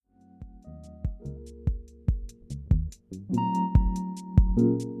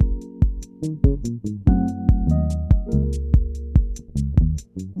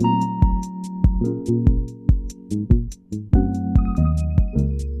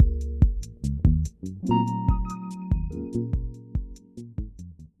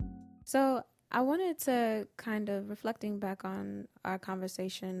So I wanted to kind of reflecting back on our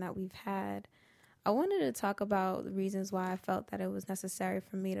conversation that we've had. I wanted to talk about the reasons why I felt that it was necessary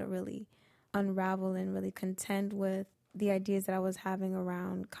for me to really unravel and really contend with the ideas that I was having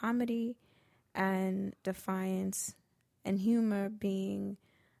around comedy and defiance and humor being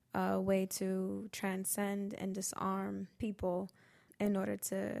a way to transcend and disarm people in order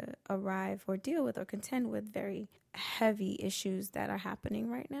to arrive or deal with or contend with very heavy issues that are happening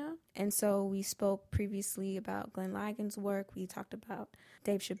right now. And so we spoke previously about Glenn Ligon's work. We talked about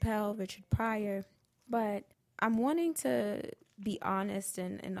Dave Chappelle, Richard Pryor. But I'm wanting to be honest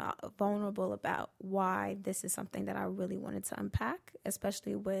and vulnerable about why this is something that I really wanted to unpack,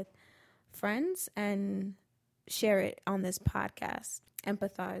 especially with friends, and share it on this podcast,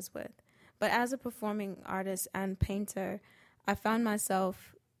 empathize with. But as a performing artist and painter, I found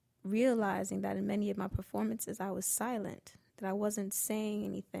myself realizing that in many of my performances, I was silent, that I wasn't saying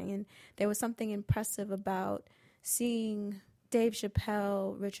anything. And there was something impressive about seeing Dave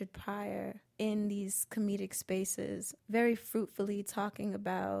Chappelle, Richard Pryor in these comedic spaces, very fruitfully talking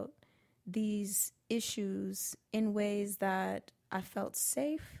about these issues in ways that I felt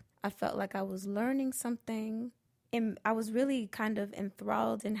safe. I felt like I was learning something. And I was really kind of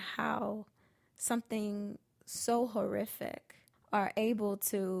enthralled in how something so horrific are able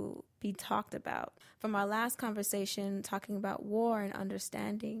to be talked about. From our last conversation, talking about war and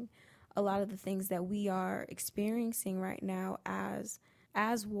understanding a lot of the things that we are experiencing right now as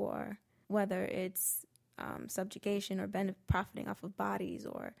war, whether it's subjugation or profiting off of bodies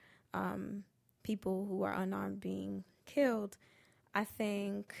or people who are unarmed being killed, I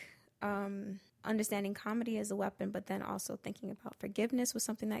think understanding comedy as a weapon, but then also thinking about forgiveness was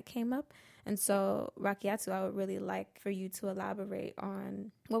something that came up. And so, Rakiatu, I would really like for you to elaborate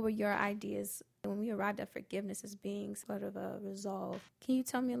on what were your ideas when we arrived at forgiveness as being sort of a resolve. Can you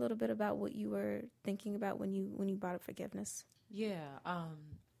tell me a little bit about what you were thinking about when you brought up forgiveness? Yeah,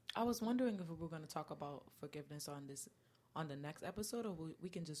 I was wondering if we were going to talk about forgiveness on the next episode, or we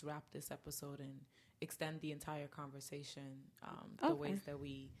can just wrap this episode and extend the entire conversation the ways that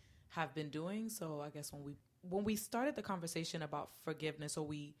we have been doing. So I guess when we started the conversation about forgiveness, or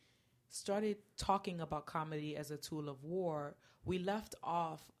we started talking about comedy as a tool of war, we left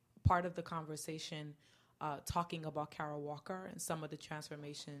off part of the conversation talking about Kara Walker and some of the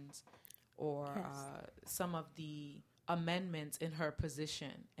transformations or some of the amendments in her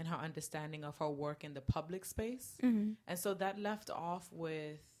position and her understanding of her work in the public space. Mm-hmm. And so that left off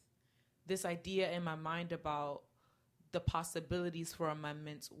with this idea in my mind about the possibilities for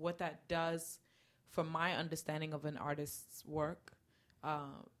amendments, what that does for my understanding of an artist's work.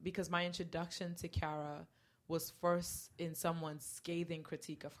 Because my introduction to Kara was first in someone's scathing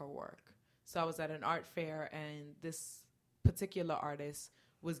critique of her work. So I was at an art fair, and this particular artist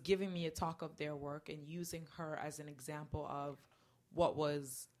was giving me a talk of their work and using her as an example of what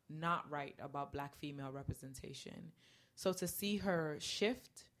was not right about Black female representation. So to see her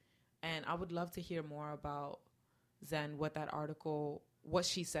shift, and I would love to hear more about Zen, what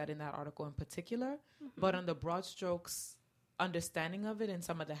she said in that article in particular. Mm-hmm. But on the broad strokes understanding of it and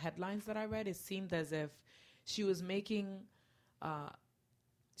some of the headlines that I read, it seemed as if she was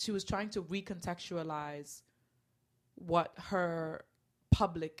she was trying to recontextualize what her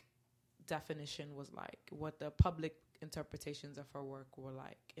public definition was like, what the public interpretations of her work were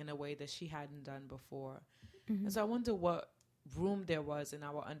like in a way that she hadn't done before. Mm-hmm. And so I wonder what room there was in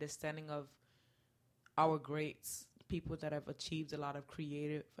our understanding of our greats, people that have achieved a lot of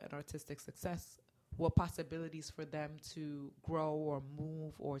creative and artistic success, what possibilities for them to grow or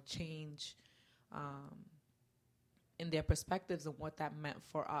move or change in their perspectives, and what that meant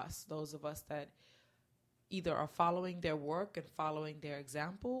for us, those of us that either are following their work and following their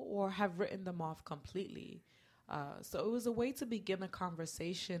example or have written them off completely. So it was a way to begin a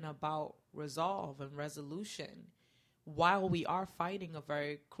conversation about resolve and resolution. While we are fighting a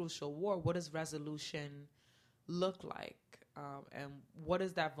very crucial war, what does resolution look like? And what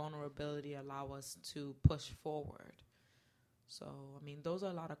does that vulnerability allow us to push forward? So, I mean, those are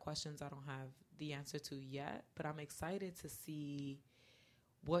a lot of questions I don't have the answer to yet, but I'm excited to see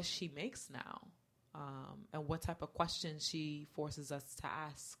what she makes now. And what type of questions she forces us to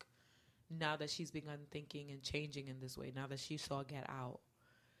ask now that she's begun thinking and changing in this way, now that she saw Get Out.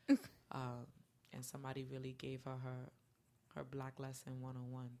 And somebody really gave her her Black Lesson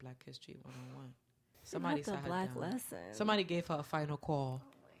 101, Black History 101. Somebody sat her Black down. Lesson. Somebody gave her a final call.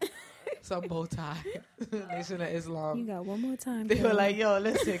 Some bow tie. Nation of Islam. You got one more time. They were like, yo,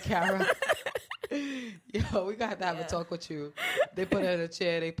 listen, Kara. Yo, we got to have a talk with you. They put her in a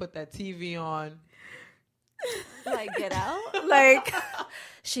chair. They put that TV on. Like, Get Out? Like,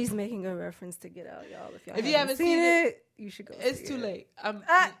 she's making a reference to Get Out, y'all. If you haven't seen it, you should go. It's too late.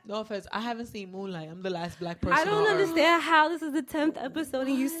 No offense. I haven't seen Moonlight. I'm the last Black person. I don't understand how this is the 10th episode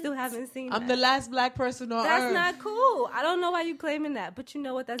and you still haven't seen it. I'm the last Black person on That's Earth. not cool. I don't know why you claiming that, but you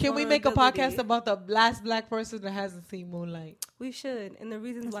know what? That's Can we make a podcast about the last Black person that hasn't seen Moonlight? We should, and the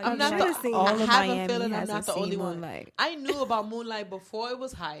reasons why I'm you not should have seen. I It. have a feeling I'm not the only one. I knew about Moonlight before it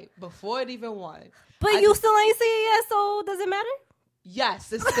was hype, before it even won. But you still ain't seen it yet, so does it matter?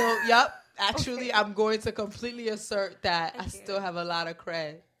 Yes, it's still. Yep. Actually, okay. I'm going to completely assert that I you. still have a lot of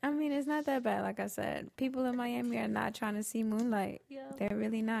cred. I mean, it's not that bad. Like I said, people in Miami are not trying to see Moonlight. Yeah. They're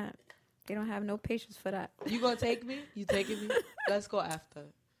really not. They don't have no patience for that. You gonna take me? You taking me? Let's go after.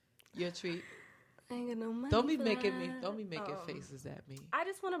 Your treat. I ain't got no money. Don't be making faces at me. I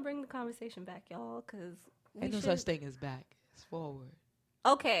just want to bring the conversation back, y'all, because ain't no such thing as back. It's forward.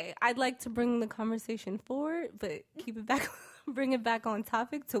 Okay, I'd like to bring the conversation forward, but keep it back. Bring it back on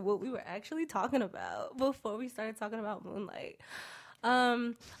topic to what we were actually talking about before we started talking about Moonlight.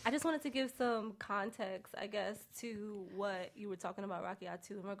 I just wanted to give some context, I guess, to what you were talking about,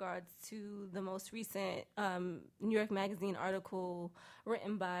 Rakiatu, in regards to the most recent New York Magazine article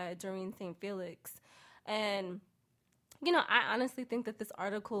written by Doreen St. Felix. And, you know, I honestly think that this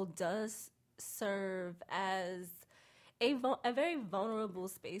article does serve as a very vulnerable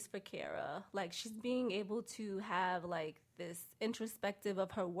space for Kara. Like, she's being able to have, like, this introspective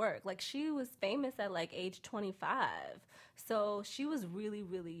of her work. Like, she was famous at, like, age 25. So she was really,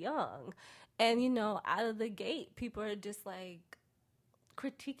 really young. And, you know, out of the gate, people are just, like,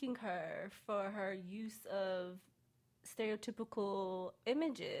 critiquing her for her use of stereotypical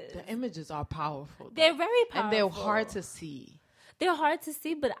images. The images are powerful. They're very powerful. And they're hard to see. They're hard to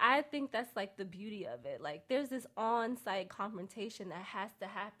see, but I think that's, like, the beauty of it. Like, there's this on-site confrontation that has to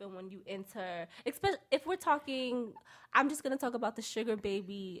happen when you enter, especially if we're talking, I'm just going to talk about the Sugar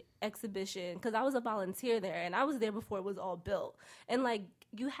Baby exhibition, because I was a volunteer there, and I was there before it was all built. And, like,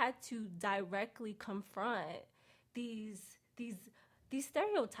 you had to directly confront these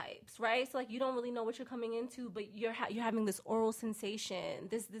stereotypes, right? So, like, you don't really know what you're coming into, but you're having this oral sensation,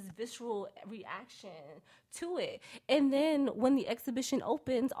 this visceral reaction to it. And then when the exhibition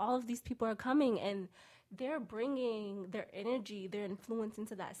opens, all of these people are coming and they're bringing their energy, their influence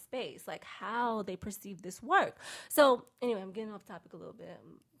into that space, like how they perceive this work. So, anyway, I'm getting off topic a little bit.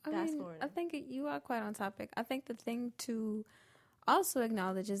 I think you are quite on topic. I think the thing to also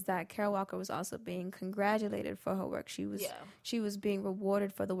acknowledges that Kara Walker was also being congratulated for her work. She was being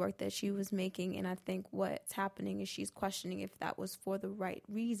rewarded for the work that she was making, and I think what's happening is she's questioning if that was for the right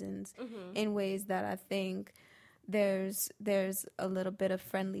reasons, in ways that I think there's a little bit of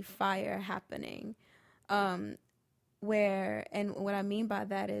friendly fire happening, where, and what I mean by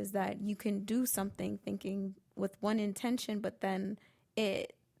that is that you can do something thinking with one intention, but then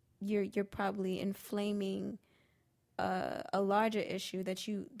you're probably inflaming a larger issue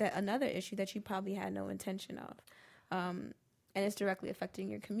another issue that you probably had no intention of, and it's directly affecting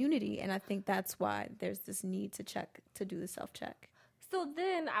your community. And I think that's why there's this need to do the self-check. So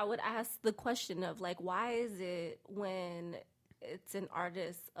then I would ask the question of, like, why is it when it's an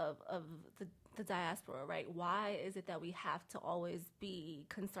artist of the diaspora, right? Why is it that we have to always be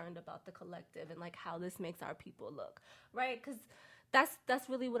concerned about the collective and, like, how this makes our people look, right? Because that's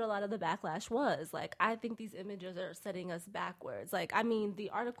really what a lot of the backlash was. Like, I think these images are setting us backwards. Like, I mean, the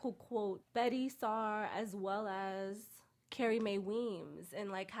article quote Betty Saar as well as Carrie Mae Weems, and,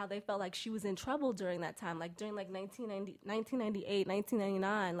 like, how they felt like she was in trouble during that time, like during, like, 1998,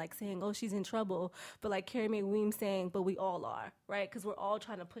 1999, like, saying, oh, she's in trouble, but, like, Carrie Mae Weems saying, but we all are, right? Because we're all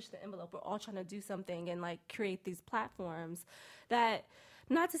trying to push the envelope. We're all trying to do something and, like, create these platforms that,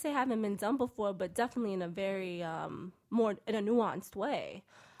 not to say haven't been done before, but definitely in a very more in a nuanced way.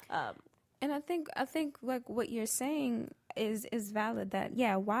 And I think like what you're saying is valid. That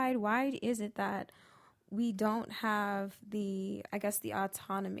why is it that we don't have the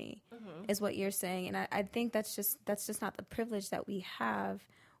autonomy, is what you're saying, and I think that's just not the privilege that we have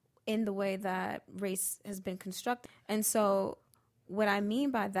in the way that race has been constructed. And so what I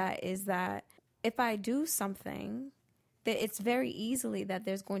mean by that is that if I do something, that it's very easily that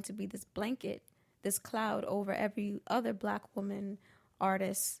there's going to be this blanket, this cloud over every other Black woman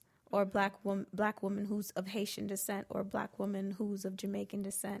artist, or black woman who's of Haitian descent, or Black woman who's of Jamaican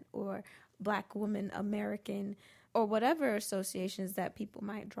descent, or Black woman American or whatever associations that people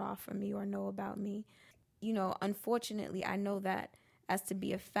might draw from me or know about me. You know, unfortunately, I know that as to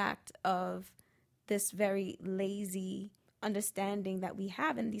be a fact of this very lazy understanding that we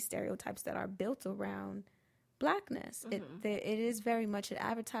have in these stereotypes that are built around Blackness. Mm-hmm. It is very much an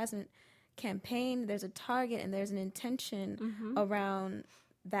advertisement campaign. There's a target and there's an intention mm-hmm. around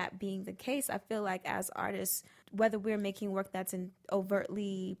that being the case. I feel like as artists, whether we're making work that's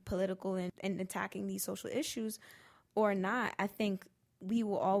overtly political and attacking these social issues or not, I think we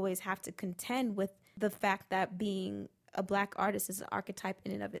will always have to contend with the fact that being a Black artist is an archetype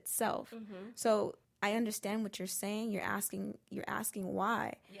in and of itself. Mm-hmm. So I understand what you're saying. You're asking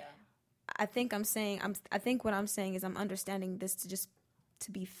why. Yeah. I think what I'm saying is I'm understanding this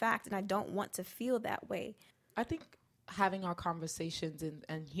to be fact, and I don't want to feel that way. I think having our conversations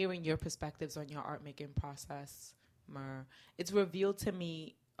and hearing your perspectives on your art making process, Mer, it's revealed to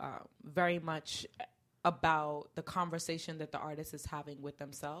me very much about the conversation that the artist is having with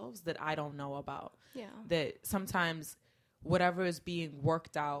themselves that I don't know about. Yeah. That sometimes whatever is being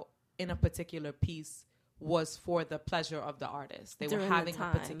worked out in a particular piece was for the pleasure of the artist. They were having a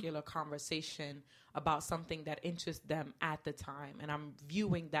particular conversation about something that interests them at the time. And I'm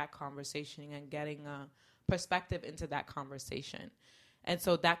viewing that conversation and getting a perspective into that conversation. And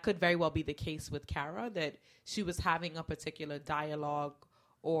so that could very well be the case with Kara, that she was having a particular dialogue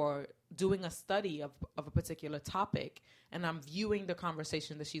or doing a study of a particular topic, and I'm viewing the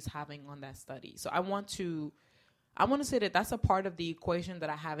conversation that she's having on that study. So I want to say that that's a part of the equation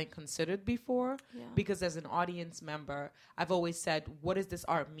that I haven't considered before, because as an audience member, I've always said, what does this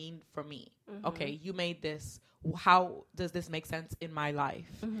art mean for me? Mm-hmm. Okay, you made this. How does this make sense in my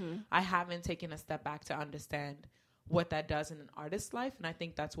life? Mm-hmm. I haven't taken a step back to understand what that does in an artist's life, and I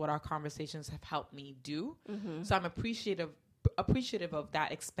think that's what our conversations have helped me do. Mm-hmm. So I'm appreciative of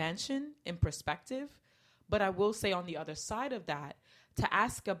that expansion in perspective. But I will say on the other side of that, to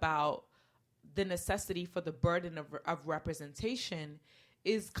ask about the necessity for the burden of representation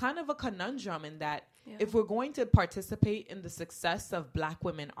is kind of a conundrum, in that if we're going to participate in the success of Black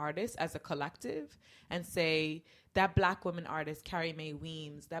women artists as a collective and say that Black woman artist, Carrie Mae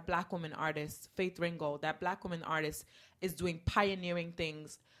Weems, that Black woman artist, Faith Ringgold, that Black woman artist is doing pioneering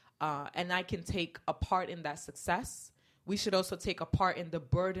things, and I can take a part in that success, we should also take a part in the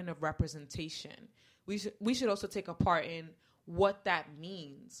burden of representation. We should also take a part in what that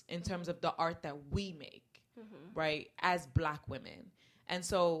means in terms of the art that we make, mm-hmm. right, as Black women. And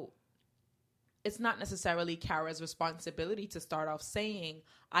so it's not necessarily Kara's responsibility to start off saying,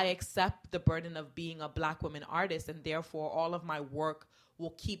 I accept the burden of being a Black woman artist, and therefore all of my work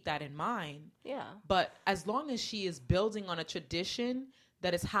will keep that in mind. Yeah. But as long as she is building on a tradition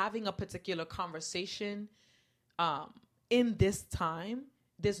that is having a particular conversation in this time,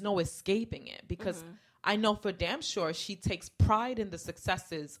 there's no escaping it, because mm-hmm. I know for damn sure she takes pride in the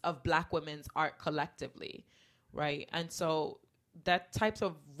successes of Black women's art collectively, right? And so that type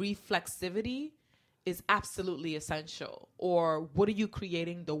of reflexivity is absolutely essential. Or what are you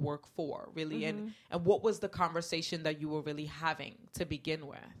creating the work for, really? Mm-hmm. And what was the conversation that you were really having to begin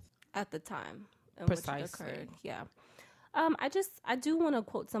with? At the time in Precisely. Which it occurred, yeah. I do want to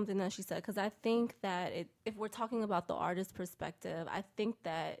quote something that she said, because I think that if we're talking about the artist's perspective, I think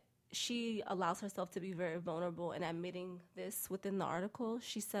that she allows herself to be very vulnerable in admitting this within the article.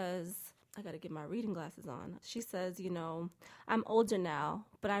 She says, I got to get my reading glasses on. She says, I'm older now,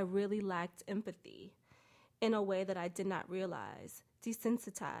 but I really lacked empathy in a way that I did not realize,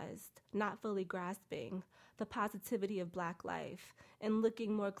 desensitized, not fully grasping the positivity of Black life and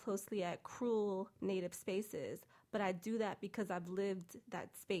looking more closely at cruel Native spaces. But I do that because I've lived that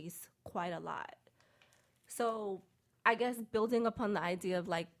space quite a lot. So I guess building upon the idea of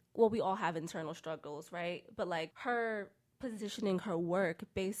we all have internal struggles, right? But her positioning her work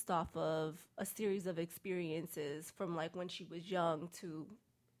based off of a series of experiences from when she was young to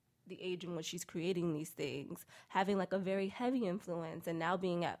the age in which she's creating these things, having a very heavy influence, and now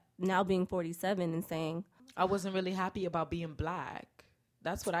being 47 and saying, I wasn't really happy about being Black.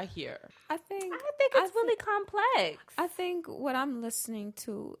 That's what I hear. I think it's really complex. I think what I'm listening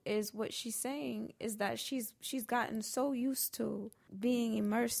to is what she's saying is that she's gotten so used to being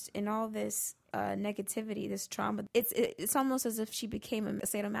immersed in all this negativity, this trauma. It's almost as if she became a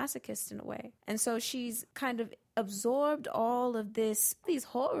sadomasochist in a way. And so she's kind of absorbed all of these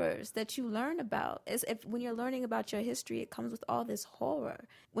horrors that you learn about. As if when you're learning about your history, it comes with all this horror.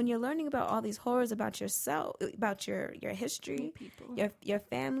 When you're learning about all these horrors about yourself, about your history, your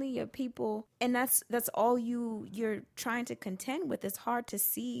family, your people, and that's all you're trying to contend with. It's hard to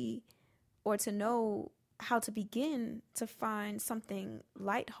see or to know how to begin to find something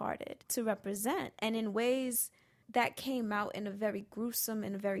lighthearted to represent, and in ways that came out in a very gruesome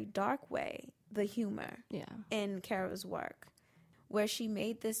and a very dark way, the humor in Kara's work, where she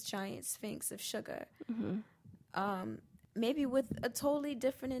made this giant sphinx of sugar, maybe with a totally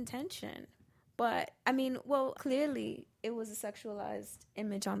different intention. But, I mean, well, clearly it was a sexualized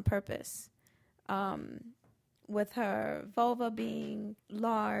image on purpose, with her vulva being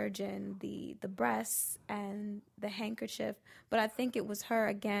large and the breasts and the handkerchief. But I think it was her,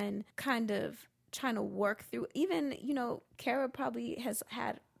 again, kind of trying to work through, even, you know, Kara probably has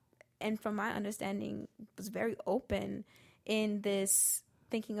had, and from my understanding, was very open in this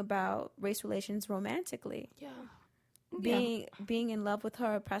thinking about race relations romantically. Being in love with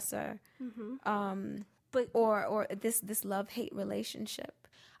her oppressor, but or this love-hate relationship.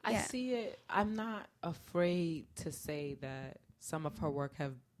 I see it. I'm not afraid to say that some of her work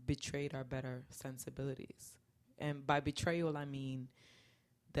have betrayed our better sensibilities, and by betrayal I mean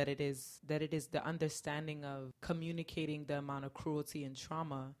that it is the understanding of communicating the amount of cruelty and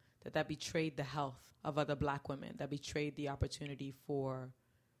trauma that betrayed the health of other Black women, that betrayed the opportunity for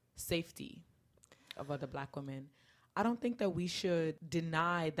safety of other Black women. I don't think that we should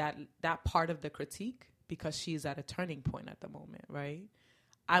deny that part of the critique because she's at a turning point at the moment, right?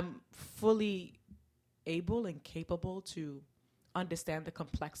 I'm fully able and capable to understand the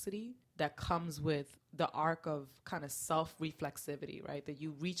complexity that comes with the arc of kind of self-reflexivity, right? That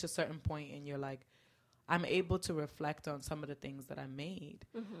you reach a certain point and you're like, I'm able to reflect on some of the things that I made.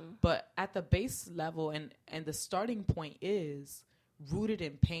 But at the base level and the starting point is rooted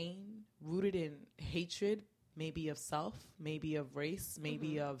in pain, rooted in hatred, maybe of self, maybe of race,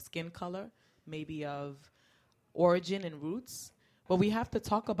 maybe of skin color, maybe of origin and roots. But we have to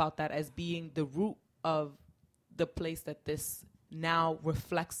talk about that as being the root of the place that this now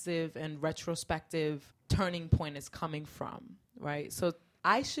reflexive and retrospective turning point is coming from, right? So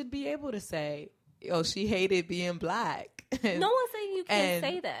I should be able to say, oh, she hated being Black. No one's saying you can't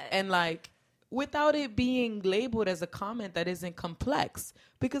say that. And like, without it being labeled as a comment that isn't complex,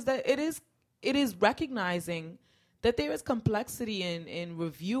 because that it is recognizing that there is complexity in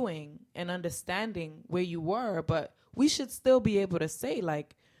reviewing and understanding where you were, but we should still be able to say,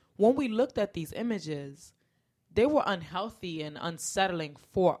 like, when we looked at these images, they were unhealthy and unsettling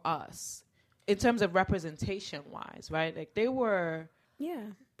for us in terms of representation wise, right? Like they were,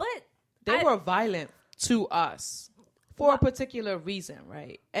 but they were violent to us for a particular reason,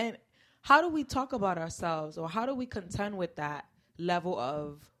 right? And how do we talk about ourselves, or how do we contend with that level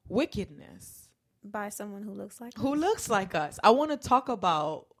of wickedness by someone who looks like us? I want to talk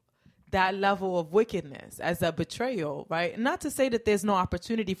about that level of wickedness as a betrayal, right? Not to say that there's no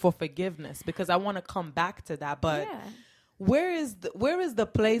opportunity for forgiveness, because I want to come back to that. But where is the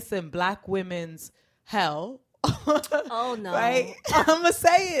place in Black women's hell? Oh no! Right? I'm gonna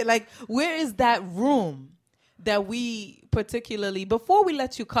say it. Like, where is that room that we particularly, before we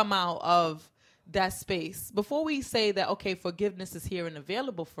let you come out of that space, before we say that, okay, forgiveness is here and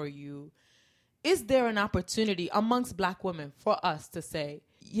available for you, is there an opportunity amongst Black women for us to say,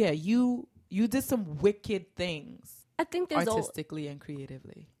 yeah, you did some wicked things? I think there's artistically and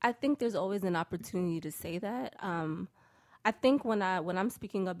creatively. I think there's always an opportunity to say that. I think when I'm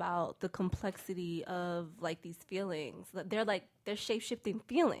speaking about the complexity of like these feelings, they're shape-shifting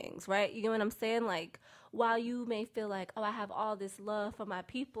feelings, right? You know what I'm saying? Like, while you may feel like, oh, I have all this love for my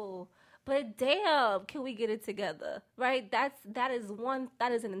people, but damn, can we get it together, right? That is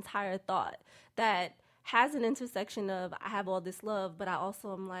an entire thought that has an intersection of, I have all this love, but I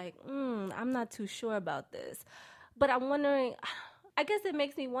also am like, I'm not too sure about this. But I'm wondering, I guess it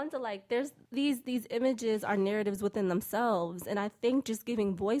makes me wonder, like, there's these images are narratives within themselves, and I think just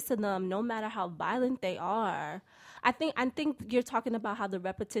giving voice to them, no matter how violent they are, I think you're talking about how the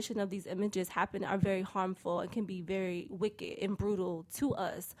repetition of these images are very harmful and can be very wicked and brutal to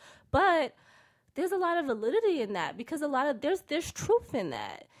us. But there's a lot of validity in that, because there's truth in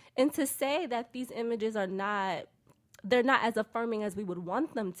that. And to say that these images they're not as affirming as we would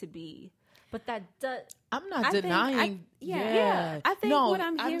want them to be, but that does. I'm not denying. I think what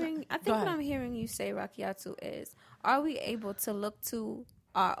I'm hearing you say, Rakiatu, is, are we able to look to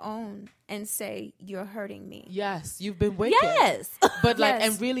our own and say, you're hurting me? Yes, you've been wicked. Yes. But like,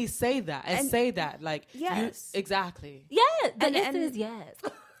 and really say that, and say that, like, yes, exactly. Yeah, the answer is yes.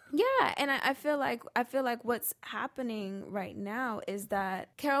 Yeah, and I feel like what's happening right now is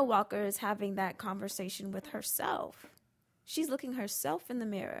that Kara Walker is having that conversation with herself. She's looking herself in the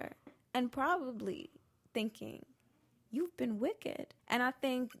mirror and probably thinking, you've been wicked. And I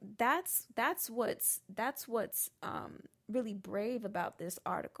think that's what's really brave about this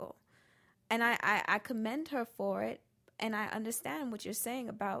article. And I commend her for it, and I understand what you're saying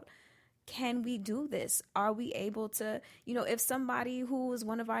about can we do this? Are we able to, if somebody who is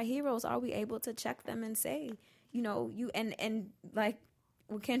one of our heroes, are we able to check them and say, and like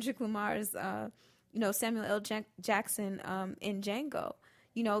with Kendrick Lamar's, Samuel L. Jackson in Django,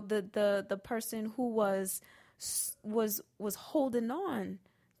 the person who was holding on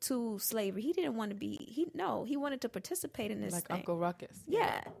to slavery. He didn't want to be, he wanted to participate in this like thing. Uncle Ruckus.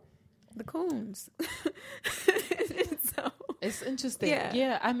 Yeah. The coons. So, it's interesting.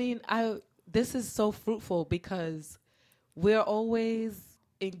 Yeah. I mean, this is so fruitful because we're always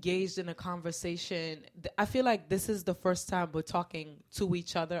engaged in a conversation. I feel like this is the first time we're talking to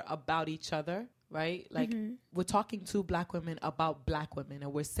each other about each other, right? Like we're talking to Black women about Black women,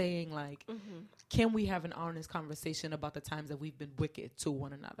 and we're saying like, can we have an honest conversation about the times that we've been wicked to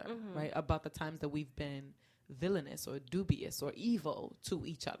one another, right? About the times that we've been villainous or dubious or evil to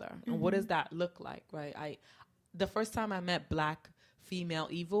each other. And what does that look like, right? The first time I met Black female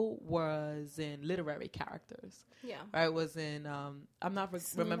evil was in literary characters. Yeah. Right? Was in, I'm not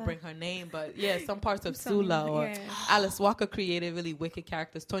remembering her name, but yeah, some parts of Sula or Alice Walker created really wicked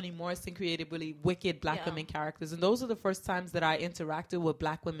characters. Toni Morrison created really wicked Black women characters. And those are the first times that I interacted with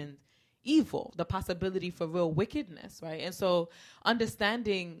Black women evil, the possibility for real wickedness, right? And so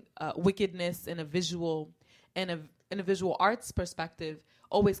understanding wickedness in a visual arts perspective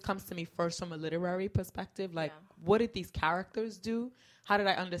always comes to me first from a literary perspective. Like, what did these characters do? How did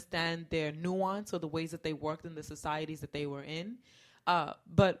I understand their nuance or the ways that they worked in the societies that they were in?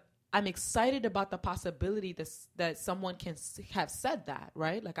 But I'm excited about the possibility that someone can have said that,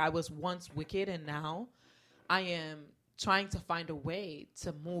 right? Like, I was once wicked and now I am trying to find a way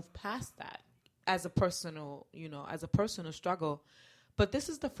to move past that as a personal struggle. But this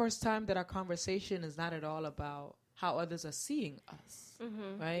is the first time that our conversation is not at all about how others are seeing us,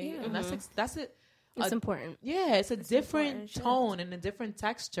 right? Yeah. And that's it. It's important. Yeah, it's a different tone and a different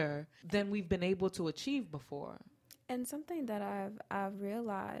texture than we've been able to achieve before. And something that I've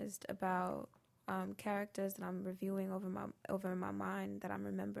realized about characters that I'm reviewing over my mind that I'm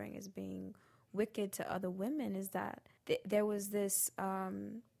remembering as being wicked to other women is that there was this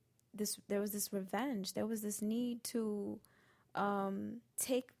revenge. There was this need to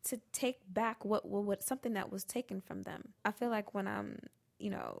take back what something that was taken from them. I feel like when I'm,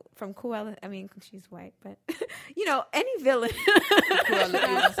 from Cruella, I mean, she's white, but any villain,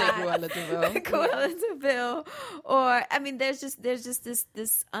 Cruella DeVille, or I mean, there's just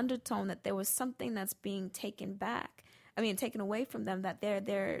this undertone that there was something that's being taken away from them, that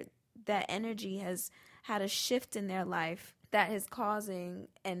that energy has had a shift in their life that is causing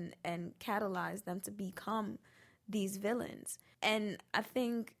and catalyzed them to become these villains. And I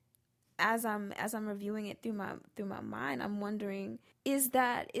think as I'm reviewing it through my mind, I'm wondering, is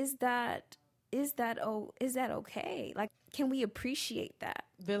that okay? Like, can we appreciate that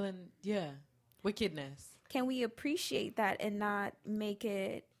villain? Yeah, wickedness. Can we appreciate that and not make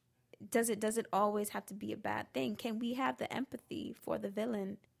it? Does it always have to be a bad thing? Can we have the empathy for the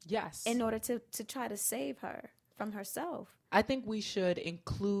villain? Yes. In order to try to save her from herself. I think we should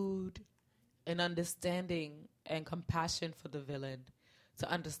include an understanding and compassion for the villain, to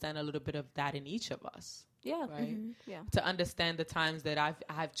understand a little bit of that in each of us. Yeah. Right? Yeah. To understand the times that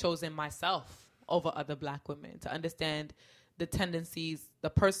I've chosen myself over other Black women, to understand the tendencies, the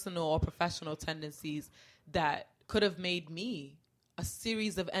personal or professional tendencies that could have made me a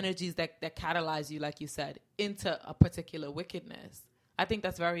series of energies that catalyze you, like you said, into a particular wickedness. I think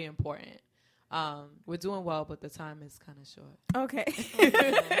that's very important. We're doing well, but the time is kind of short. Okay.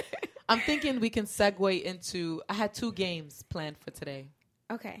 I'm thinking we can segue into, I had 2 games planned for today.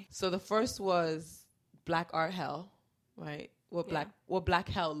 Okay. So the first was Black Art Hell, right? What Black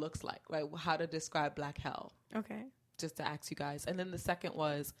Hell looks like, right? How to describe Black Hell. Okay. Just to ask you guys. And then the second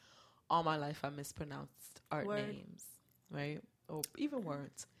was, all my life I mispronounced art names, right? Or even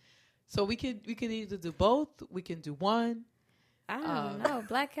words. So we could either do both. We can do one. I don't know.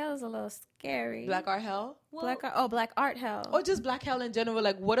 Black Hell is a little scary. Black Art Hell? Well, Black Art Hell. Or just Black Hell in general.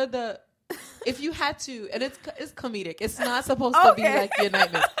 Like, what are the... If you had to... And it's comedic. It's not supposed to be like your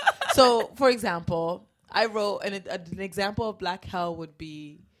nightmare. So, for example, I wrote... an example of Black Hell would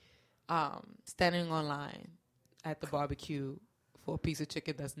be standing on line at the barbecue for a piece of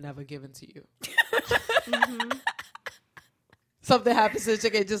chicken that's never given to you. Something happens to the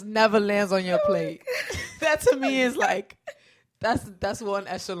chicken, it just never lands on your plate. That to me is like... That's one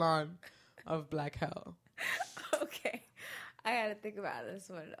echelon of Black Hell. Okay. I gotta think about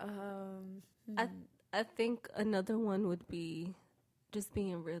this one. I think another one would be just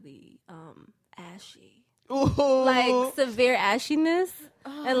being really ashy. Ooh. Like severe ashiness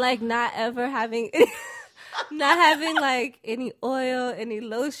and like not ever having not having like any oil, any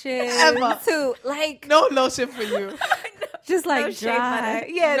lotion, Ever. to like No lotion for you. just like No shea dry.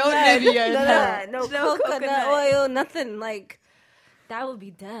 butter. Yeah, No Nivea in hell. no No coconut coconut. oil, nothing like. That would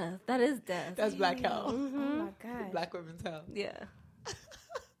be death. That is death. That's black hell. Oh my god. Black women's hell. Yeah.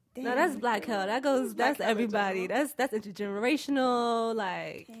 Damn. No, that's black hell. That goes. That's hell in everybody. general. That's intergenerational.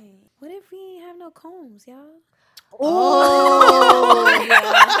 Like. Dang. What if we ain't have no combs, y'all? Oh.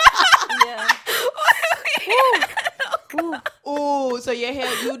 yeah. Ooh, so your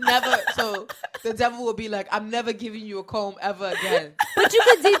hair, you never, so the devil will be like, I'm never giving you a comb ever again. But you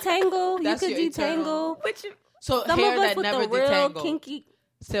could detangle. That's you could your eternal- detangle. So Some hair of us that with never the real detangle. kinky.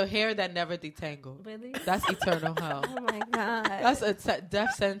 So hair that never detangle. Really? That's eternal hell. Oh my god. That's a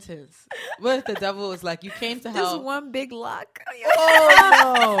death sentence. What if the devil was like, you came to Just hell? one big lock.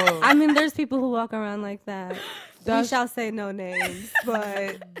 Oh, no. I mean, there's people who walk around like that. We That's- shall say no names,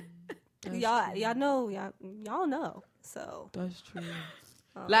 but That's y'all true. know, y'all know. So That's true.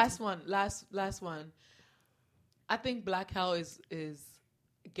 Last one. I think black hell is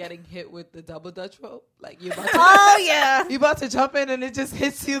getting hit with the double Dutch rope. Like you're about to, yeah. you about to jump in and it just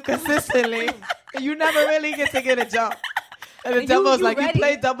hits you consistently. And you never really get to get a jump. And the devil's you like, ready. you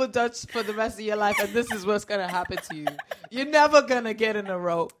play double Dutch for the rest of your life, and this is what's gonna happen to you. You're never gonna get in a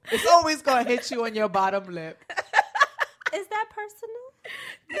rope. It's always gonna hit you on your bottom lip. Is that personal?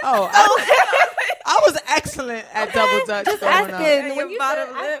 Oh, I was excellent at double Dutch Just growing up. asking. Your When you bottom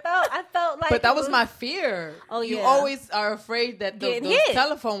said, lip. I felt like. But that it was my fear. Oh, You yeah. always are afraid that Getting those hit.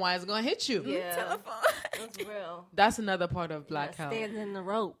 telephone wires are going to hit you. Yeah. That's real. That's another part of black Yeah, hell. stands in the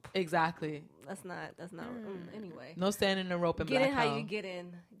rope. Exactly. That's not. Anyway. No standing in the rope in Get black in hell. how you get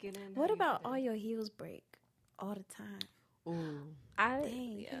in. Get in. What how you about get in. all your heels break all the time? Ooh.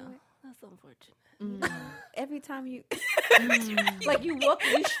 Dang, Yeah. That's unfortunate. Every time you Like you walk,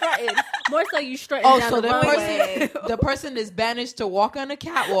 you strutting. More so, you strutting Oh, down so the the runway. the person is banished to walk on a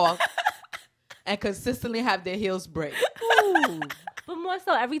catwalk and consistently have their heels break. Ooh. But more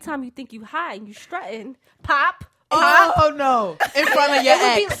so, every time you think you high and you strutting, pop. Oh no! In front of your It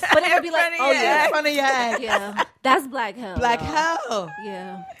would be, ex. but it would be like, oh In yeah, front of your ex. yeah, that's black hell. Black y'all. hell.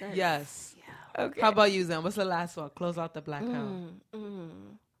 Yeah. That's, Yes. okay. How about you, Zen? What's the last one? Close out the black hell.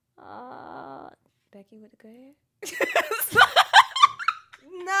 Becky with the good hair?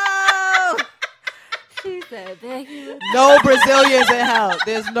 No. She said, Becky. No Brazilians in hell.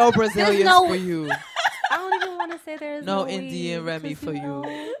 There's no Brazilians no- for you. I don't even want to say there's No no Indian weed, Remy 'cause for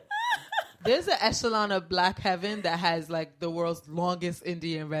you. There's an echelon of black heaven that has like the world's longest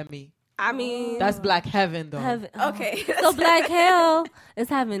Indian Remy. I mean, That's black heaven though. Okay. So black hell is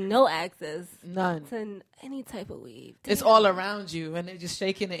having no access None. to any type of weave. It's all around you and they're just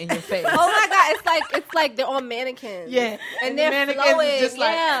shaking it in your face. Oh my god, it's like they're on mannequins. Yeah. And they're mannequins flowing. is just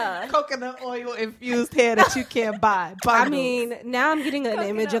like yeah. coconut oil infused hair that you can't buy. I Bundles. mean, now I'm getting an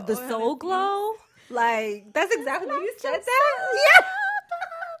image of the oil soul glow. Like that's exactly what you said. That yeah.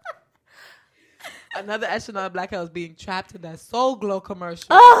 another echelon of black hell is being trapped in that Soul Glow commercial.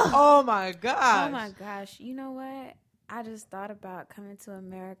 Ugh. Oh my gosh. Oh my gosh. You know what? I just thought about coming to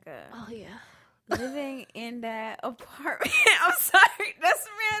America. Oh yeah. Living in that apartment. I'm sorry. That's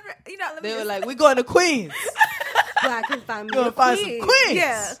man. You know, let me They were just- like, we're going to Queens. Black and find me We're a going to find some queen. Queens.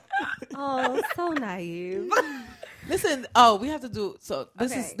 Yeah. Oh, so naive. Listen, we have to do so.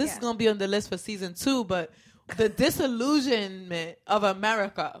 This Okay, is gonna be on the list for season 2, but the disillusionment of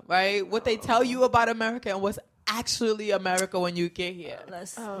America, right? What they tell you about America and what's actually America when you get here.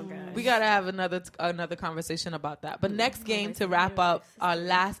 Oh god. We gotta have another conversation about that. But next game to wrap up our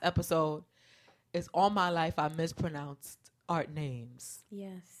last episode is All My Life I Mispronounced Art Names.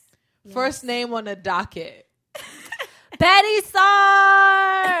 Yes. First name on the docket. Betty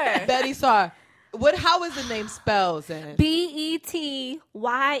Sar. Betty Sar. How is the name spelled, Zen? Betye.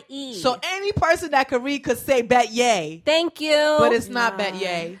 So any person that could read could say Betye, Thank you. but it's not Nah.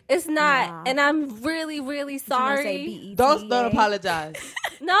 Betye. It's not, Nah. and I'm really, really You wanna say sorry. B-E-T-A? Don't apologize.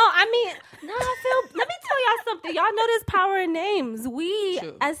 No, I mean, no, I feel. Let me tell y'all something. Y'all know there's power in names. We,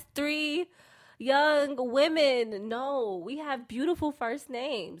 True. as 3 young women, no, we have beautiful first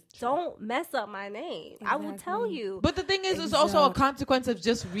names. Don't mess up my name. I will tell Exactly. you. But the thing is, it's also a consequence of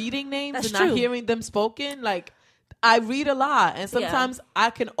just reading names That's and not true. hearing them spoken. Like, I read a lot, and sometimes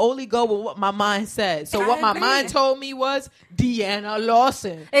I can only go with what my mind says. So I what my agree. mind told me was Deanna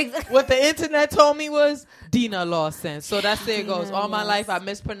Lawson. Exactly. What the internet told me was Dina Lawson. So that's there it goes. Dina, All my yes. life I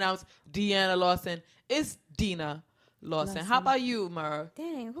mispronounced Deanna Lawson. It's Dina Lawson. How about you, Mer?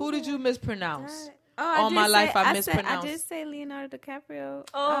 Dang. Who did you mispronounce? Oh, All my life I I mispronounced. did say Leonardo DiCaprio.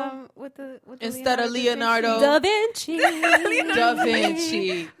 With the Instead of Leonardo. Da Vinci. Da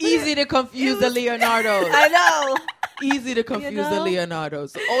Vinci. Easy to confuse the Leonardos. I know. Easy to confuse the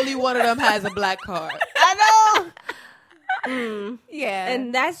Leonardos. Only one of them has a black card. I know. Yeah,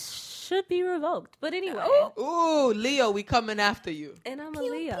 And that should be revoked. But anyway. Ooh, Leo, we coming after you. And I'm a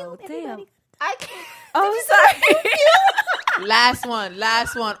Leo. Damn. I can't. Oh, sorry. Last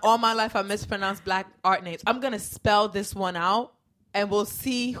one. All my life I mispronounced black art names. I'm going to spell this one out and we'll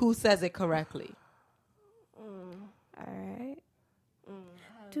see who says it correctly. All right.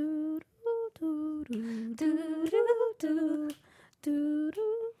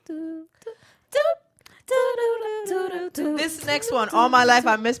 This next one, all my life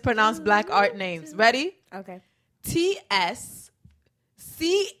I mispronounced black art names. Ready? Okay. TSCHABA.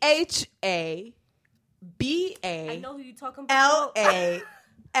 I know who you're talking about. LALA.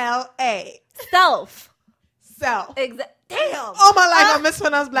 Self. Self. Damn. All my life I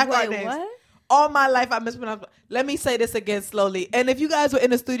mispronounced black art names. What? All my life I mispronounced. Let me say this again slowly. And if you guys were in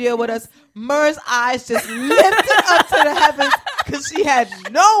the studio with us, Mer's eyes just lifted up to the heavens because she had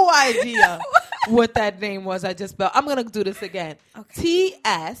no idea what that name was I just spelled. I'm going to do this again. Okay.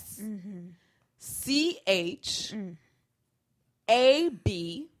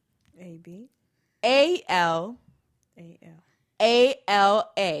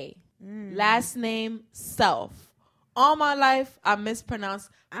 TSCHABALALA. Last name Self. All my life I mispronounced.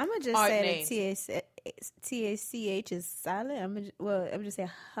 I'm gonna just art say names. that TACH is silent. I'm gonna just say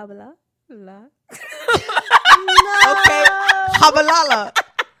habla. Okay, Habalala.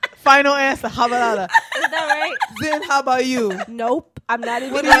 Final answer, Habalala. Is that right? Then how about you? Nope. I'm not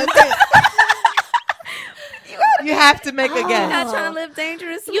even. What do you think? You have to make a guess. Not trying to live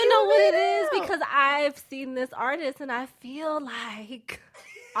dangerously. You know what it is? Because I've seen this artist and I feel like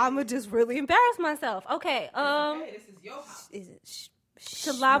I'm gonna just really embarrass myself. Okay. This is your house. Is it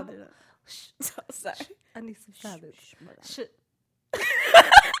Shalab. Sorry. I need some salad.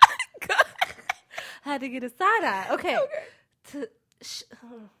 Had to get a side eye. Okay.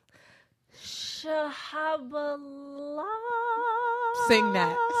 Shahabala. Sing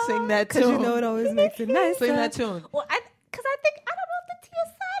that tune. Because you know it always makes it nice. Sing that tune. Well, because I think I don't know if the T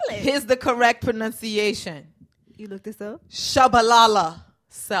is silent. Here's the correct pronunciation. You looked this up? Shabalala.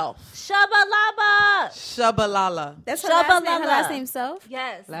 Self. Shabalaba. Shabalala. That's her Shabalala. last name Self?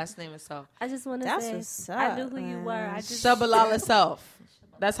 Yes. Last name is Self. I just want to That's say what's up, I knew who you were. I just Shabalala Self.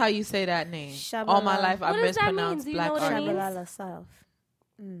 That's how you say that name. All my life I What does that mean? mispronounced Do you black know what it art. means? Shabalala Self.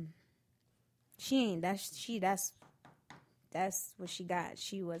 She ain't. That's what she got.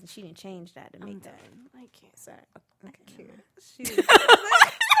 She didn't change that to make that. I can't. Sorry. I can't.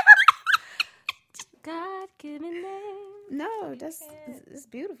 God given name. No, it's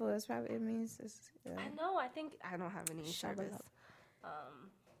beautiful. It's probably it means it's. I know. I think I don't have any Shabalala.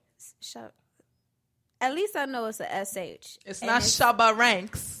 service. At least I know it's a SH. It's not Shaba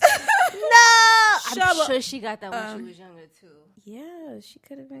Ranks. I'm sure she got that when she was younger too. Yeah, she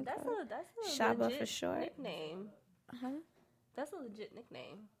could have been. That's called a Shaba legit for short. nickname. Uh-huh. That's a legit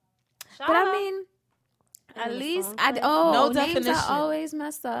nickname. But I mean, at least No names definition. are always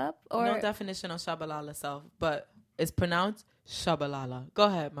messed up. Or No definition on Shabalala Self, but it's pronounced Shabalala. Go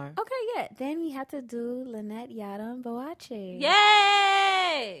ahead, Mar. okay, yeah. Then we have to do Lynette Yadam Boache.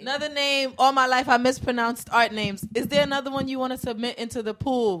 Yay! Another name. All my life I mispronounced art names. Is there another one you want to submit into the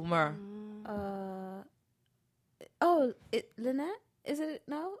pool, Mer? Lynette? Is it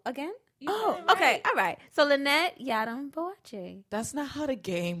no again? You got it right. Okay, all right. So Lynette Yadam Boache. That's not how the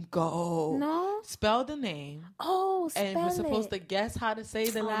game go. No. Spell the name. Oh, spell And we're supposed it. to guess how to say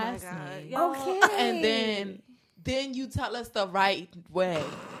the last God. name. Yo. Okay. And then you tell us the right way.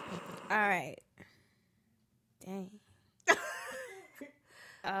 All right. Dang.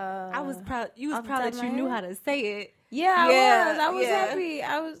 I was proud. You was off the proud top that of you my knew head? how to say it. Yeah, Yeah, I was yeah. happy.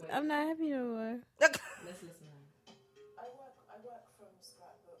 I'm not happy no more. Let's listen. I work from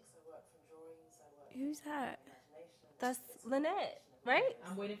scrapbooks, I work from drawings, I work Who's that? That's Lynette, right?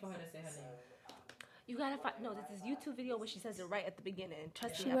 I'm waiting for her to say her name. You gotta find. No, this is YouTube video where she says it right at the beginning.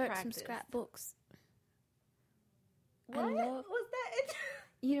 Trust She me, I works from practiced. scrapbooks. What I love- was that?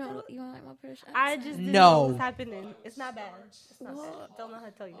 You don't like my British accent? I just didn't No. know what was happening. It's not bad. It's not What? bad. Don't know how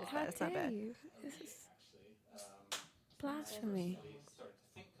to tell you. It's, How bad. It's not dare bad. you? This is blasphemy. Start to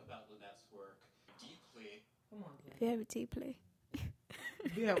think about Lynette's work deeply. Very deeply.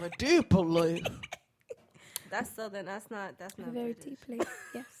 Very deeply. That's southern. That's not. That's not Very British. deeply.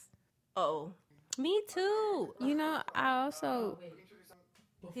 Yes. Oh, me too. You know, I also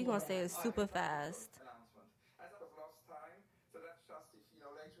He gonna say it super fast. announcement. As of last time, so that's just if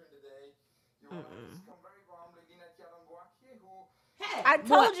later in the day you I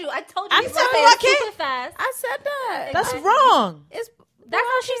told you. I'm You said sorry, it okay. super fast. I said that. That's wrong. It's That's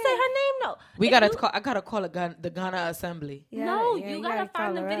how she say her name, though. We If gotta you- call. I gotta call the Ghana Assembly. Yeah, no, yeah, you gotta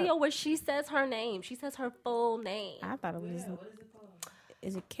find the follow video up. where she says her name. She says her full name. I thought it was.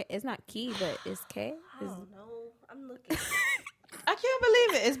 Is it K? It's not Key, but it's K. I don't know. I'm looking. I can't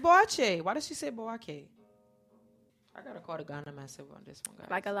believe it. It's Boache. Why does she say Boache? I gotta call the Ghana Massive on this one, guys.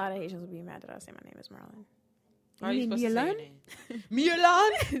 Like a lot of Haitians would be mad that I say my name is Merlin. How are you supposed to say your name?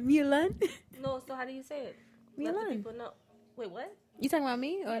 Milan? Milan? No, so how do you say it? Let the Milan. people know. Wait, what? You talking about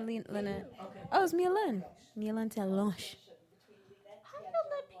me or Lynette? Oh, it's Milan. Milan Telange. How do you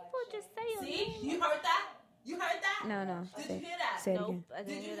let people just say your name? You heard that? You heard that? No. Did Say, you hear that? say it Nope, again. I didn't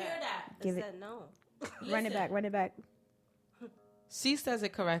Did you hear hear that. that? Give I it. said no. Run it back. Run it back. She says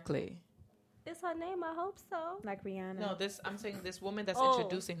it correctly. It's her name. I hope so. Like Rihanna. No, I'm saying this woman that's Oh.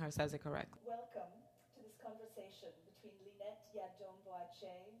 introducing her says it correctly. Welcome to this conversation between Lynette Yadom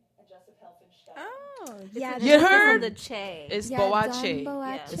Boache and Joseph Helfenstein. Oh, It's yeah. an You emphasis on heard? the che. It's Yeah, Boache. Dom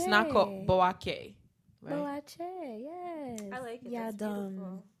Boache. It's not called Boake. Right? Boache, yes. I like it. Yeah, That's dumb.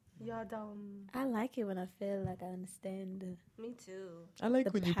 beautiful. Yeah, dumb. I like it when I feel like I understand. Me too. I like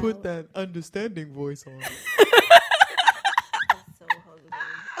The when you put that understanding voice on. I'm so hungry.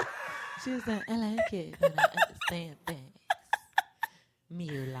 She's like, I like it when I understand things.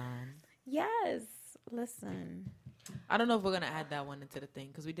 Milan. Yes. Listen. I don't know if we're gonna add that one into the thing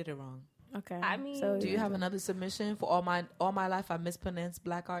because we did it wrong. Okay. I mean, so Do you have another submission for all my life? I mispronounced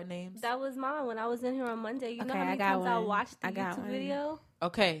black art names. That was mine when I was in here on Monday. You know Okay, how I many got times I one. watched the I got YouTube one. video?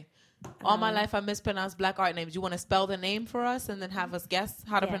 Okay. All my life I mispronounced black art names. You want to spell the name for us and then have us guess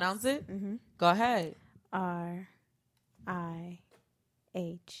how to Yes. pronounce it? Mm-hmm. Go ahead. RIHANNA.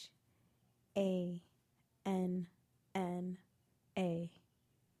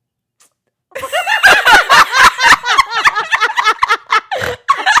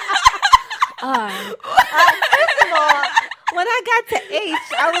 First of all, when I got to H,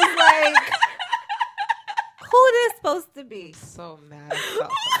 I was like, who this supposed to be? So mad. at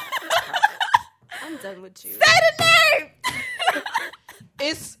myself. I'm done with you. Say the name.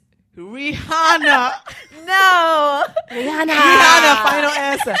 It's Rihanna. No. Rihanna. Rihanna. Final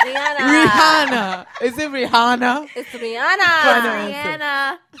answer. Rihanna. Rihanna. Is it Rihanna? It's Rihanna. Final answer.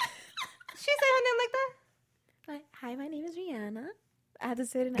 Rihanna. She say her name like that? Like, hi, my name is Rihanna. I had to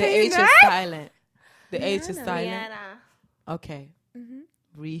say the name. The H is silent. The H is Rihanna. silent. Rihanna. Okay. Mm-hmm.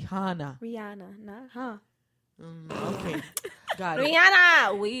 Rihanna. Rihanna, not huh? Okay. Got it.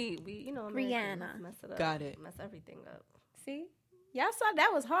 Rihanna. We you know, Americans Rihanna. mess it up. Got it. Mess everything up. See, y'all saw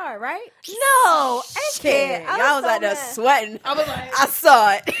that was hard, right? No, Shit, y'all was out there sweating. I was like, I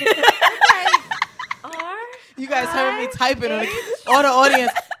saw it. R. you guys heard me typing on all the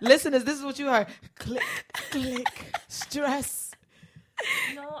audience. Listeners, this is what you heard. Click, click, stress.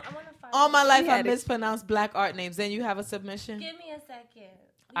 No, I want to find. All my life I had it. mispronounced black art names. Then you have a submission? Give me a second.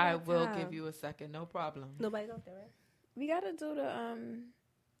 I will give you a second. No problem. Nobody's out there, right? We gotta do the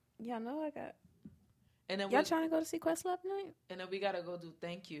Y'all know I got. And then Y'all trying to go to see Questlove tonight? and then we gotta go do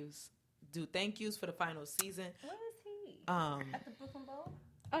thank yous. Do thank yous for the final season. Where is he? At the Brooklyn Bowl?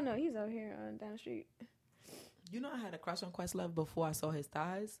 Oh no, he's over here down the street. You know I had a crush on Questlove before I saw his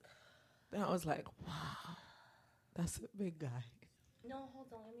thighs. Then I was like, wow, that's a big guy. No, hold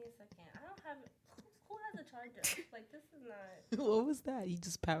on. Give me a second. I don't have. Who has a charger? Like this is not. What was that? You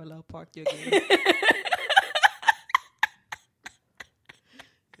just parallel parked your game.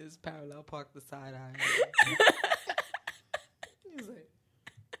 Just parallel parked the side eye. He's like,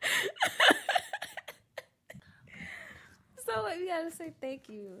 So we gotta say thank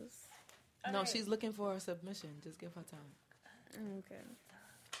yous. no, she's looking for a submission. Just give her time. Okay.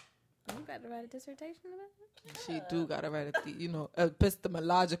 You got to write a dissertation about it? She do gotta write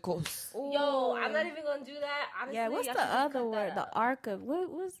epistemological. Yo, I'm not even gonna do that. Honestly, Yeah, what's y'all the should just other cut word? that The out. arc of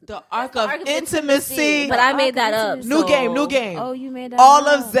what was The arc the of arc of intimacy. But I made that arc up. of New so- game, new game. Oh, you made that All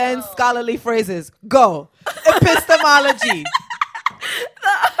up. of Zen's scholarly phrases. Go. Epistemology. The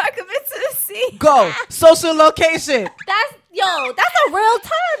arc of intimacy. Go. Social location. That's a real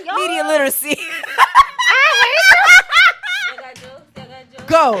term, yo. Media literacy. Y'all got jokes? Y'all got jokes?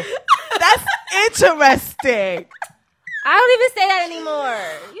 Go. That's interesting. I don't even say that anymore.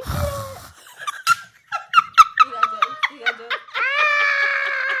 You see that? You got jokes? You got jokes?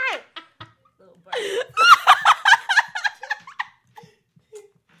 Little bird.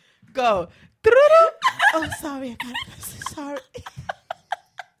 Go. Oh, sorry. Sorry.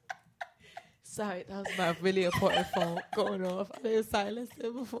 Sorry, that was my really important phone going off. I didn't silence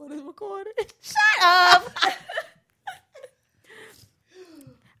it before this recording. Shut up.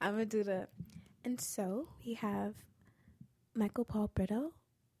 I'm gonna do the And so we have Michael Paul Brito,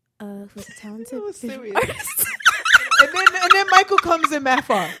 who's a talented visual artist. and then Michael comes in mad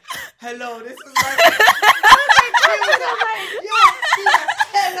far. Hello, this is Michael.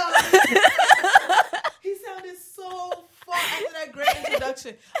 Hello. He sounded so far after that great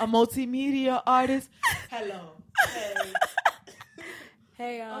introduction. A multimedia artist. Hello.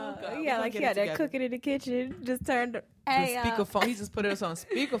 Hey, God, yeah, like he had that cooking in the kitchen. Just turned. Hey, speakerphone. He just put us on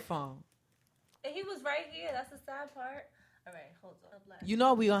speakerphone. He was right here. That's the sad part. All right, hold on. You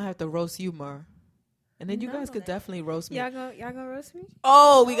know we gonna have to roast you, Mer. And then you guys could definitely roast me. Y'all gonna roast me?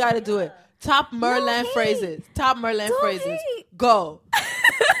 Oh, we gotta do it. Top Merland phrases. Top Merland phrases. Hate. Go.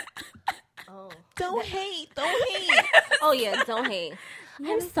 Don't hate. Oh yeah, don't hate.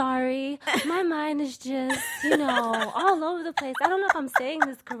 I'm sorry. My mind is just, all over the place. I don't know if I'm saying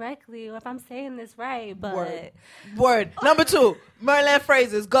this correctly or if I'm saying this right, but Word. Number 2, Merland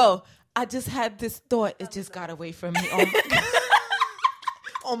phrases. Go. I just had this thought. It just got away from me. Oh my God.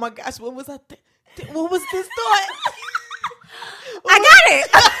 Oh my gosh. What was that? What was this thought? I got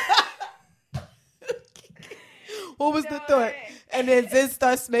it. What was the thought? And then Zen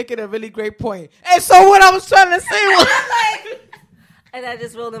starts making a really great point. And so what I was trying to say was... And I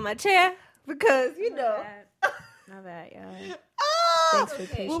just rolled in my chair because, Not bad, y'all. Thanks for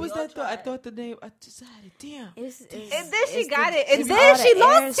patience. What was that thought? I thought the name... I just had it. Damn. And then she got it. And then she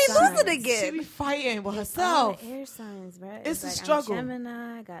lost. She loses it again. She be fighting with It's herself. all the air signs, right? It's a like struggle. I'm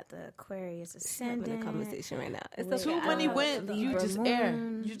Gemini, I got the Aquarius ascendant. Having a conversation right now. It's with, Too many winds. You Libra just air.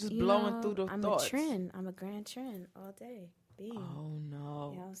 You just blowing through the I'm thoughts. a trend. I'm a grand trend all day. Beam. Oh,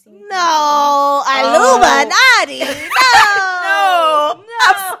 no. Y'all see me? No, Illuminati. No,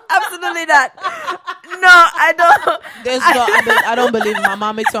 absolutely not. No, I don't. I don't believe it. My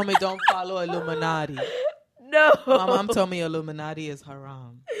mommy told me don't follow Illuminati. No. My mom told me Illuminati is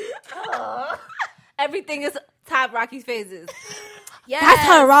haram. Everything is top Rocky's phases. Yes. That's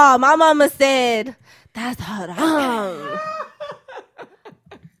haram. My mama said that's haram.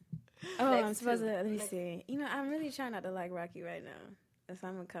 Oh, I'm supposed to. Let me see. I'm really trying not to like Rocky right now. If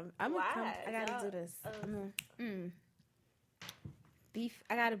I'm gonna come, I gotta do this. Beef.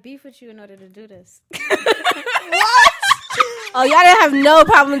 I gotta beef with you in order to do this. What? Oh, y'all didn't have no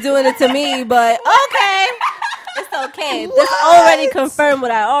problem doing it to me, but okay. It's okay. What? This already confirmed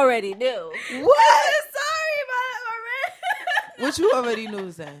what I already knew. What? Sorry, What you already knew,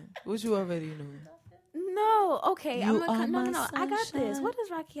 Zen? What you already knew? No, okay. You No. my I got this. sunshine. What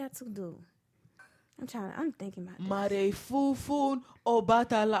does Rocky have to do? I'm thinking about this. Mare Fufun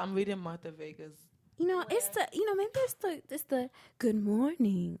Obatala. I'm reading Martha Vegas. It's the, maybe it's the good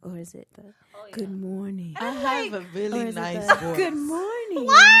morning, or is it the good morning? I have a really nice voice. Good morning.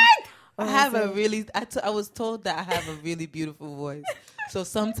 What? I have a really, I was told that I have a really beautiful voice. So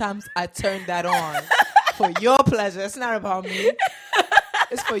sometimes I turn that on for your pleasure. It's not about me.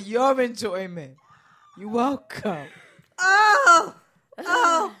 It's for your enjoyment. You're welcome. Oh.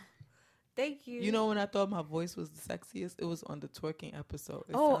 Thank you. You know when I thought my voice was the sexiest? It was on the twerking episode.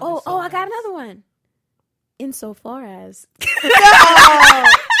 It Oh, sounded so I got nice. another one. Insofar as. What is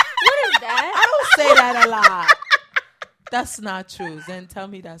that? I don't say that a lot. That's not true. Zen, tell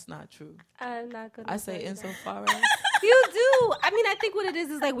me that's not true. I'm not gonna. I say insofar as. You do. I mean, I think what it is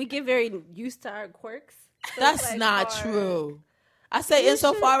like we get very used to our quirks. So That's it's like not hard. true. I say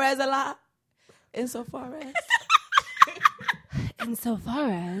insofar as a lot. Insofar as. Insofar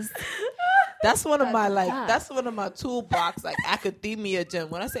as. That's one of my that. that's one of my toolbox academia gem.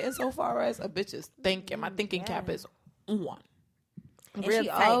 When I say insofar as, a bitch is thinking. My thinking cap is on. And Real she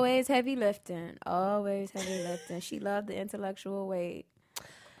tight. always heavy lifting. Always heavy lifting. She loved the intellectual weight.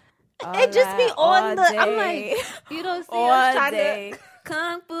 It just be on the. I'm day. like, you don't see all us trying day.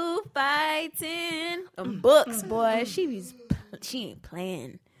 Kung fu fighting. Books, boy. She ain't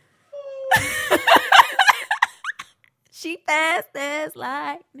playing. She fast as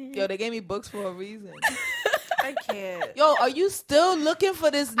lightning. Yo, they gave me books for a reason. I can't. Yo, are you still looking for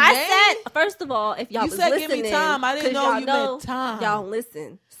this name? I said, first of all, if y'all You was said listening, give me time. I didn't 'cause know y'all you meant time. Y'all don't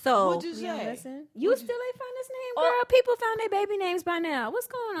listen. So What'd you say? Listen, you still ain't found this name, girl. People found their baby names by now. What's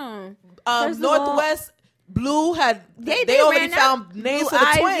going on? First of all, Northwest Blue had They already ran found names for the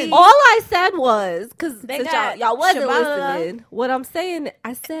Ivy. twins. all I said was because They got y'all wasn't Shabala. listening. What I'm saying,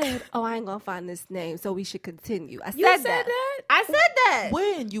 I said, "Oh, I ain't gonna find this name, so we should continue." I You said said that? I said that.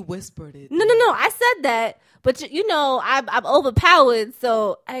 When you whispered it. No. I said that, but I'm overpowered,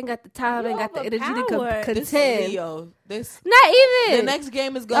 so I ain't got the time, You ain't got the energy to overpowered. This is contend. Leo. This Not even. the next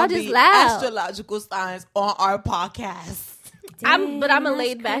game is Y'all gonna just be loud. astrological signs on our podcast. I'm a Dang,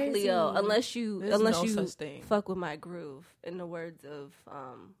 laid back that's Leo, crazy. unless you There's no you such thing. fuck with my groove. In the words of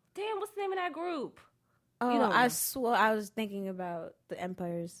Damn, what's the name of that group? Oh, You don't I know. swore I was thinking about the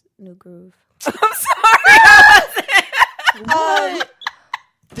Empire's New Groove. I'm sorry.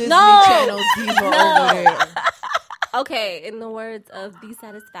 Disney No. Channel diva over here. Okay, in the words of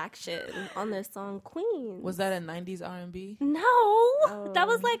Dissatisfaction on their song Queen. Was that a 90s R&B? No, that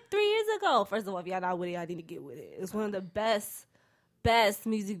was like 3 years ago. First of all, if y'all not with it, I need to get with it. It's one of the best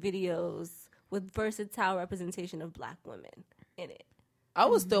music videos with versatile representation of black women in it. I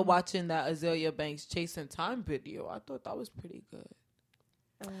was still watching that Azalea Banks Chasing Time video. I thought that was pretty good.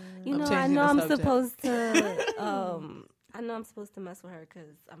 You I'm know, I changing know the I'm subject. supposed to. I know I'm supposed to mess with her because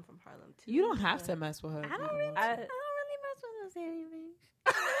I'm from Harlem too. You don't have to mess with her. I if don't you really, want I to. don't really mess with Azalea Banks.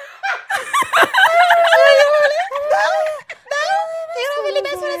 You don't really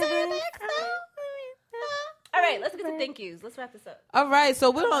mess with Azalea Banks, All right, let's get to thank yous. Let's wrap this up. All right,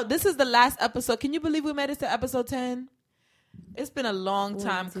 so we don't. This is the last episode. Can you believe we made it to episode 10? It's been a long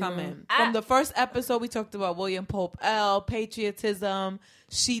time coming. From the first episode, we talked about William Pope L, patriotism,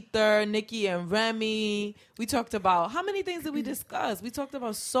 Sheether, Nikki and Remy. We talked about, how many things did we discuss? We talked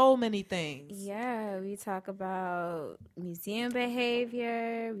about so many things. Yeah, we talk about museum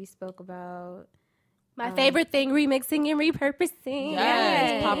behavior. We spoke about My favorite thing: remixing and repurposing.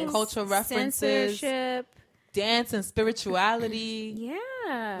 Yes, pop culture references, censorship. dance and spirituality.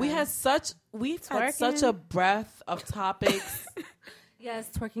 Yeah, We've had such Twerking. a breadth of topics. Yes,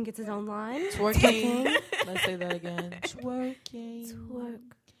 twerking gets its own line. Twerking. Let's say that again. Twerking.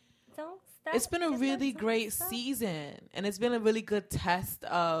 Don't stop. It's been a Don't really stop. great season, and it's been a really good test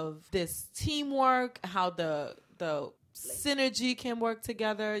of this teamwork, how the synergy can work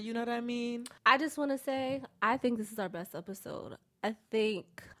together. You know what I mean? I just want to say, I think this is our best episode. I think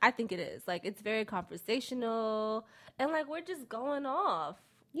it is. Like, it's very conversational, and like we're just going off.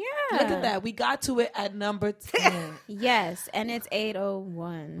 yeah. Look at that. We got to it at number 10. Yes, and it's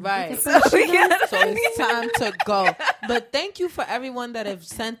 8:01. Right. So it's time to go. But thank you for everyone that have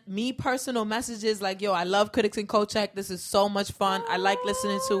sent me personal messages like, yo, I love Critics and Coatcheck. This is so much fun. I like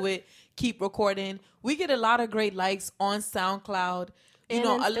listening to it. Keep recording. We get a lot of great likes on SoundCloud. You And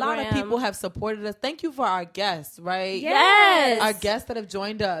know, a lot of Instagram. people have supported us. Thank you for our guests, right? Yes. Our guests that have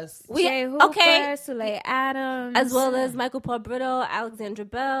joined us. Jay Hooper, Soleil Adams, As well as Michael Paul Brito, Alexandra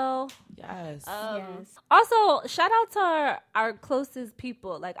Bell. Yes. yes. Also, shout out to our closest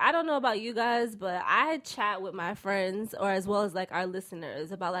people. Like, I don't know about you guys, but I chat with my friends, or as well as like our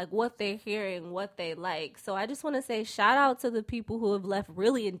listeners, about like what they're hearing, what they like. So I just want to say shout out to the people who have left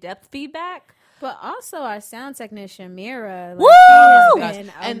really in-depth feedback. But also our sound technician Mira. Woo! Has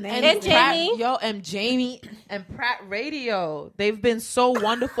been And amazing. Pratt, Jamie. and Jamie and Pratt Radio. They've been so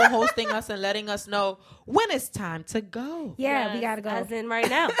wonderful hosting us and letting us know when it's time to go. Yeah, we Yes, gotta go. As in right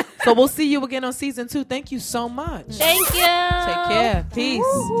now. So we'll see you again on season 2. Thank you so much. Thank you. Take care. Peace.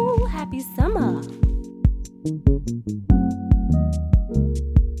 Woo-hoo. Happy summer.